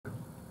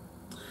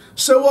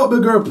So what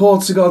we're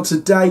reporting on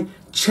today,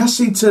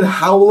 Chessington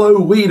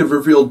Halloween have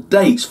revealed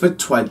dates for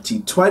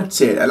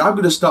 2020, and I'm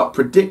going to start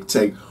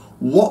predicting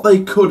what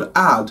they could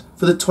add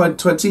for the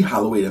 2020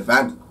 Halloween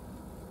event.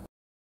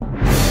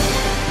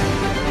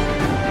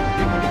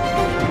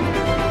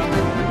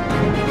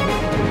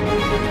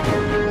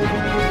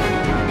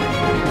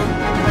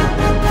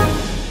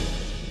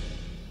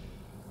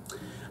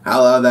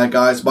 Hello there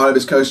guys, my name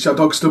is Coach Chad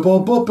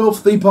Dogsterboard, but built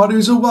for the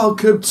parties, and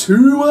welcome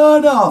to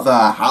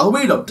another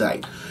Halloween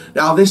update.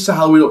 Now this is a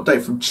Halloween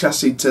update from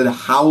Chessington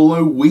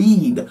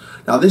Halloween.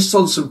 Now this is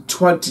on some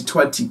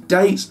 2020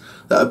 dates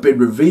that have been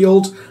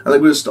revealed, and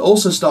I'm going to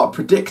also start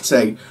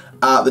predicting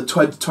the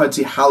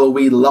 2020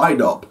 Halloween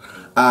lineup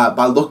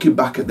by looking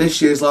back at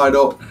this year's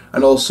lineup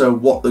and also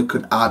what they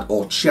could add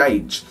or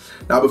change.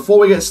 Now before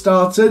we get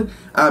started,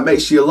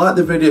 make sure you like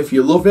the video if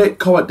you love it,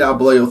 comment down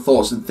below your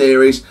thoughts and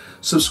theories,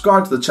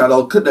 subscribe to the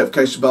channel, click the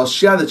notification bell,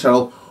 share the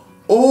channel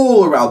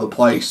all around the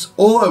place,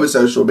 all over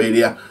social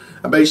media,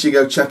 and make sure you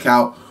go check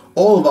out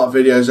all of our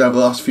videos over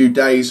the last few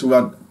days. We've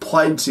had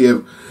plenty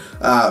of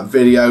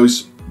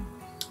videos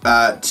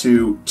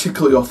to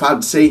tickle your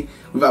fancy.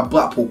 We've had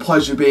Blackpool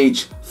Pleasure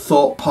Beach,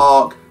 Thorpe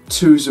Park,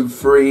 Twos and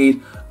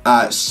Freed,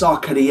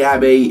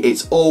 Sarkaniemi.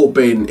 It's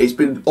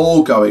been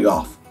all going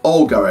off.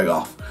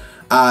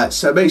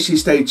 So make sure you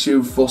stay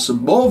tuned for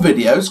some more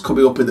videos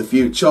coming up in the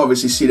future.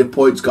 Obviously, Cedar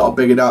Point's got a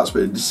big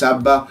announcement in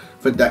December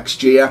for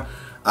next year.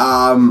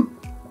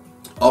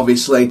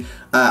 Obviously,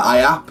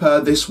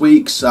 IAPA this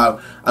week,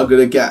 so I'm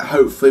going to get,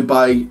 hopefully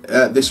by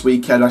this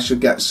weekend, I should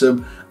get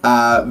some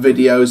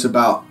videos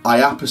about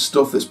IAPA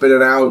stuff that's been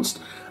announced.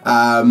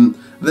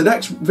 The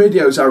next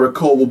videos I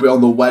record will be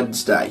on the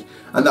Wednesday,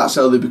 and that's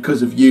only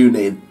because of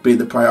uni being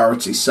the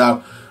priority.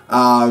 So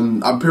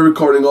I'm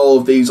pre-recording all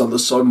of these on the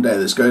Sunday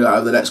that's going out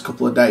over the next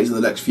couple of days, or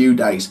the next few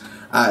days.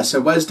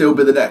 So Wednesday will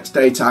be the next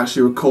day to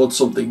actually record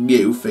something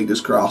new, fingers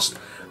crossed.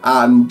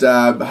 And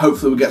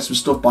hopefully we'll get some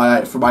stuff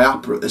from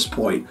IAPA at this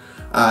point.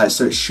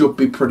 So it should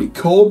be pretty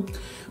cool.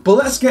 But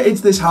let's get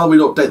into this Halloween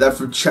update then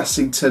from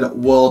Chessington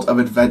World of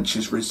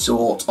Adventures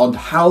Resort on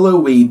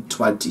Halloween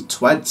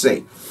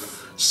 2020.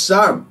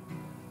 So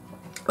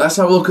let's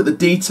have a look at the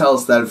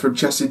details then from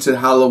Chessington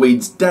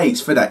Halloween's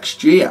dates for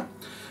next year.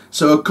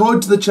 So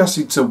according to the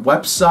Chessington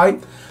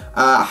website,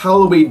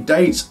 Halloween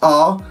dates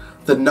are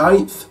the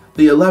 9th,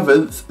 the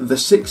 11th, the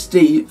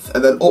 16th,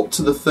 and then up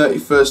to the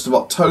 31st of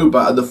October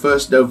and the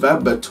 1st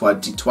November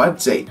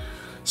 2020.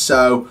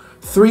 So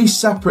 3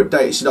 separate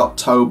dates in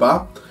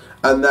October,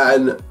 and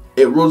then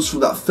it runs from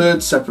that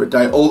 3rd separate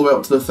date all the way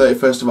up to the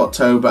 31st of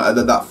October, and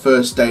then that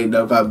 1st day in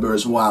November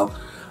as well.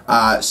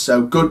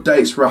 So good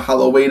dates for a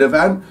Halloween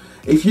event.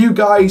 If you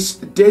guys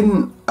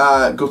didn't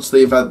go to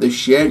the event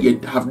this year,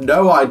 you'd have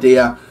no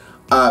idea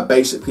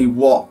basically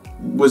what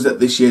was at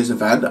this year's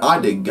event.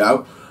 I didn't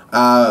go,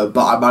 but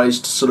I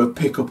managed to sort of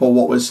pick up on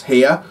what was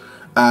here.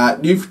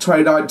 New for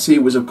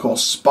 2019 was of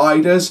course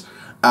Spiders.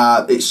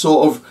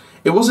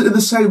 It wasn't in the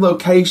same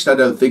location, I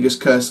don't think, as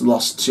Curse and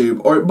Lost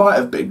Tomb, or it might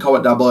have been.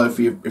 Comment down below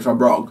if I'm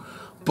wrong.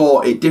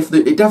 But it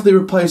definitely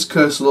replaced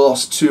Curse and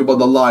Lost Tomb on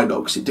the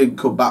lineup because it didn't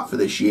come back for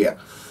this year.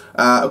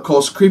 Of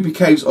course, Creepy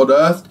Caves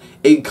Unearthed,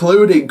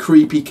 including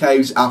Creepy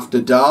Caves After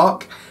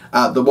Dark,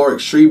 the more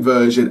extreme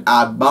version,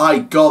 and my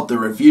god, the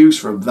reviews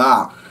from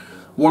that.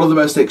 One of the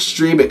most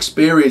extreme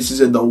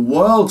experiences in the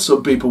world,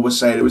 some people were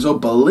saying. It was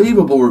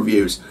unbelievable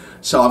reviews.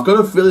 So I've got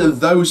a feeling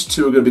those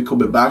two are going to be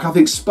coming back. I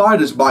think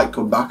Spiders might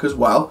come back as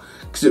well,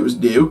 because it was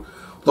new.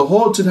 The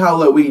Haunted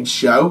Halloween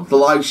show, the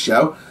live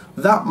show,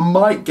 that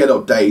might get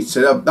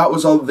updated. That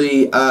was on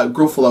the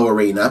Gruffalo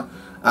Arena,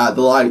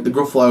 the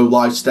Gruffalo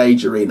Live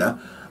Stage Arena.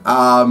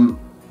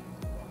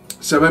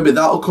 So maybe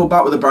that'll come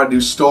back with a brand new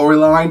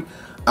storyline.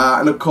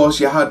 And of course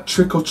you had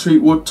Trick or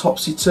Treat Wood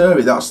Topsy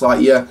Turvy. That's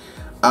like your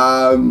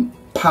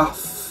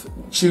path,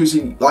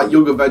 choosing, like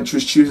young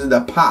adventurers choosing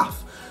their path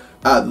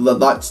that they'd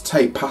like to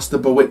take past the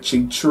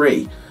bewitching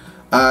tree.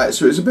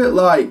 So it's a bit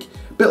like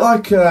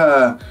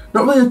not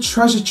really a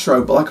treasure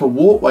trove, but like a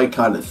walkway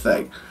kind of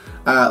thing,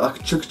 like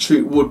a Trick or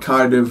Treat Wood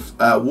kind of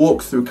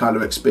walkthrough kind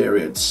of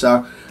experience.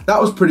 So that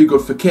was pretty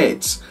good for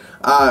kids,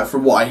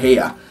 from what I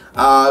hear.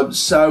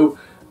 So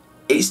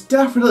it's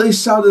definitely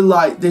sounded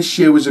like this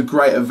year was a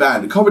great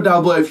event. Comment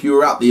down below if you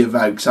were at the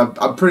event, because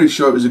I'm pretty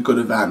sure it was a good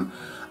event.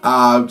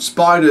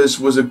 Spiders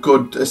was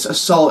a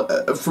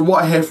solid, from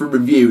what I hear from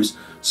reviews,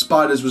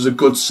 Spiders was a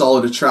good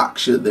solid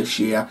attraction this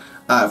year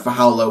for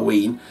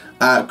Halloween.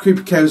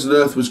 Creepy Caves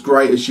Unearthed was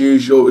great as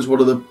usual.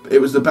 It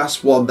was the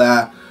best one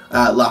there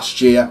last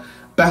year.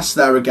 Best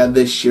there again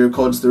this year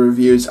according to the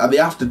reviews. And the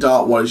After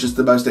Dark one is just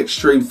the most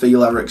extreme thing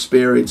you'll ever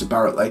experience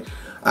apparently.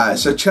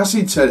 So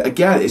Chessington,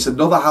 again, it's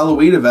another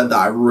Halloween event that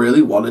I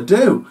really want to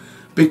do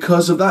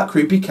because of that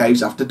Creepy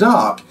Caves After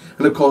Dark.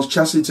 And of course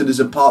Chessington is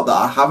a part that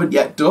I haven't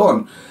yet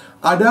done.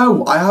 I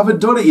know, I haven't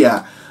done it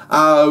yet.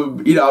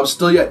 You know, I'm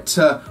still yet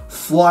to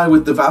fly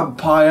with the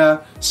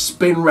vampire,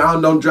 spin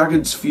round on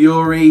Dragon's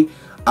Fury,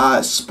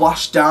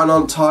 splash down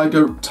on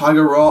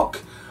Tiger Rock,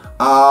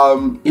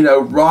 you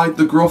know, ride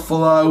the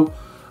Gruffalo,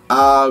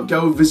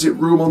 Go visit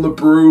Room on the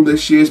Broom,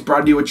 this year's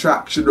brand new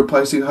attraction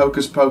replacing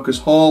Hocus Pocus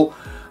Hall.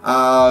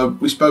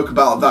 We spoke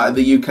about that in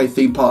the UK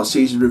Theme Park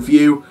Season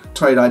Review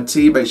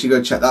 2019. Make sure you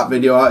go check that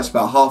video out. It's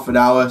about half an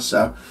hour,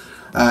 so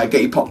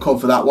get your popcorn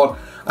for that one.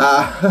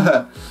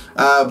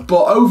 But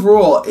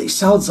overall, it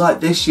sounds like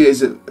this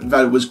year's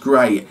event was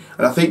great,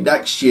 and I think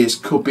next year's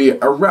could be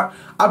around.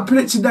 I'm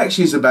predicting next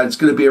year's event is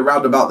going to be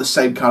around about the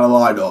same kind of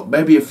lineup,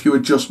 maybe a few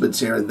adjustments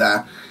here and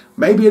there,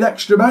 maybe an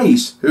extra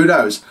maze, who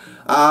knows.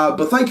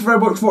 But thank you very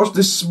much for watching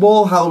this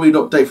small Halloween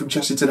update from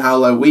Chessington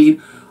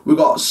Halloween. We've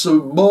got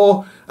some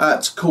more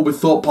to come with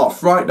Thorpe Park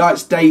Fright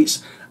Nights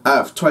dates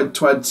for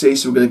 2020,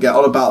 so we're going to get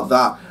on about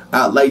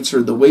that later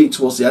in the week,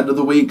 towards the end of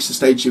the week, so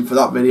stay tuned for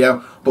that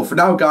video. But for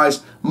now,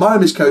 guys, my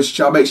name is Coaster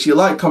Char. Make sure you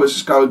like, comment,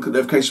 subscribe, and click the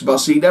notification bell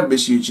so you never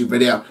miss a YouTube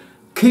video.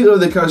 Keep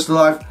living the coaster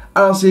life,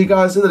 and I'll see you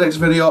guys in the next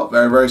video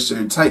very, very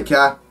soon. Take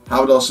care.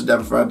 Have an awesome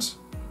day, friends.